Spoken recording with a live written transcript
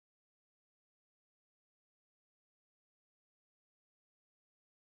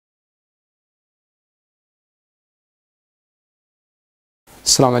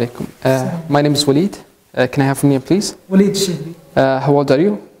Assalamu alaikum. My name is Walid. Can I have your name, please? Walid Shihri. How old are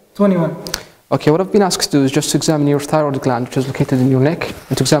you? 21. Okay, what I've been asked to do is just to examine your thyroid gland, which is located in your neck,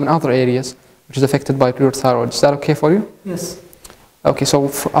 and to examine other areas which is affected by your thyroid. Is that okay for you? Yes. Okay, so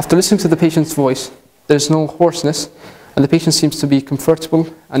after listening to the patient's voice, there is no hoarseness, and the patient seems to be comfortable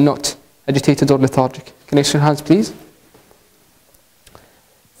and not agitated or lethargic. Can you raise your hands, please?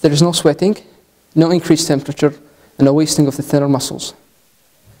 There is no sweating, no increased temperature, and no wasting of the thinner muscles.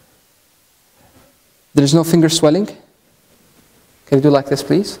 There is no finger swelling. Can you do like this,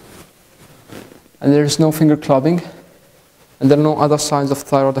 please? And there is no finger clubbing, and there are no other signs of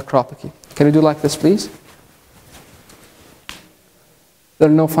thyroid necropathy. Can you do like this, please? There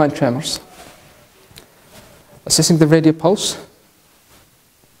are no fine tremors. Assessing the radial pulse.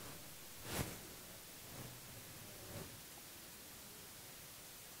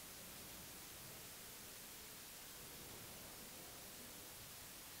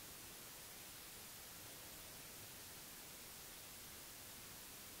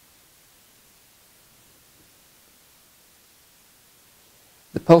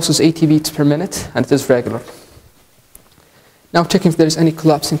 The pulse is 80 beats per minute, and it is regular. Now checking if there is any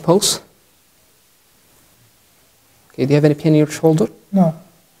collapsing pulse. Okay, do you have any pain in your shoulder? No.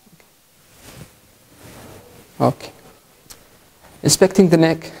 Okay. Inspecting the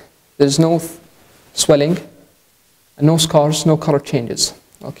neck, there is no swelling, and no scars, no color changes.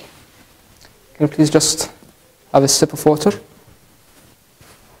 Okay. Can you please just have a sip of water?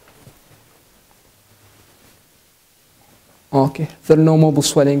 Okay, there are no mobile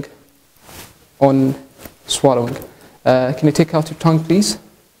swelling on swallowing. Can you take out your tongue, please?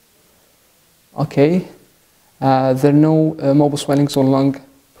 Okay. There are no mobile swellings or lung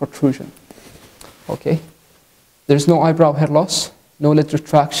protrusion. Okay. There is no eyebrow hair loss, no lid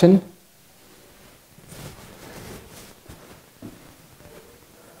retraction.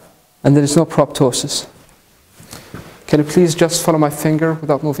 And there is no proptosis. Can you please just follow my finger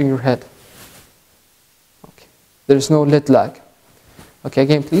without moving your head? There is no lid lag. Okay,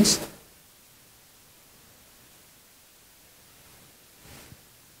 again, please.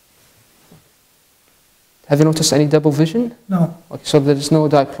 Have you noticed any double vision? No. Okay, so there is no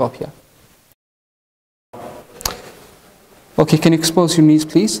diplopia. Okay, can you expose your knees,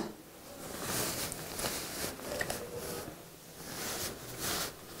 please?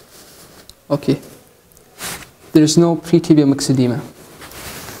 Okay. There is no pretibial myxedema.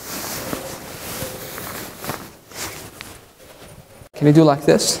 Can you do like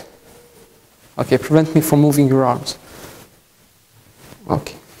this? Okay, prevent me from moving your arms.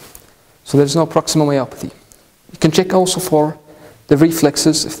 Okay. So there's no proximal myopathy. You can check also for the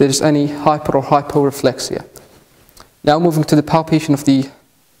reflexes if there is any hyper or hyporeflexia. Now moving to the palpation of the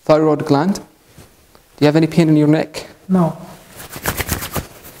thyroid gland. Do you have any pain in your neck? No.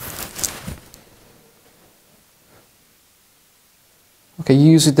 Okay,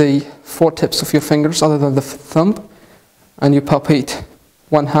 you use the 4 tips of your fingers other than the thumb, and you palpate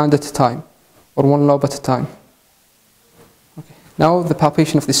one hand at a time, or one lobe at a time. Okay. Now the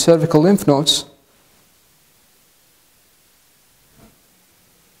palpation of the cervical lymph nodes.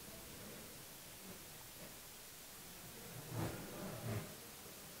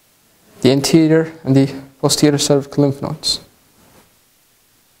 The anterior and the posterior cervical lymph nodes.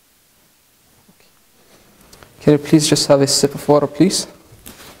 Okay. Can you please just have a sip of water, please?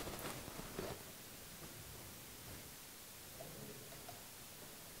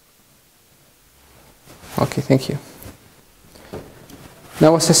 Okay, thank you.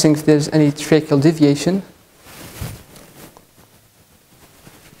 Now assessing if there is any tracheal deviation.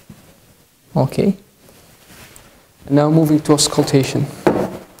 Okay. And now moving to auscultation.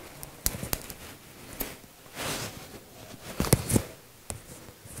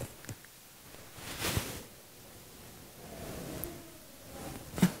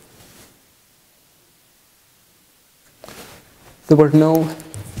 There were no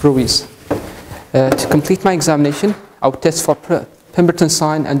bruits. To complete my examination, I would test for Pemberton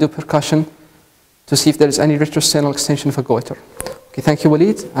sign and do percussion to see if there is any retrosternal extension of a goiter. Okay, thank you,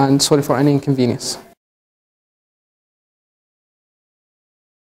 Walid, and sorry for any inconvenience.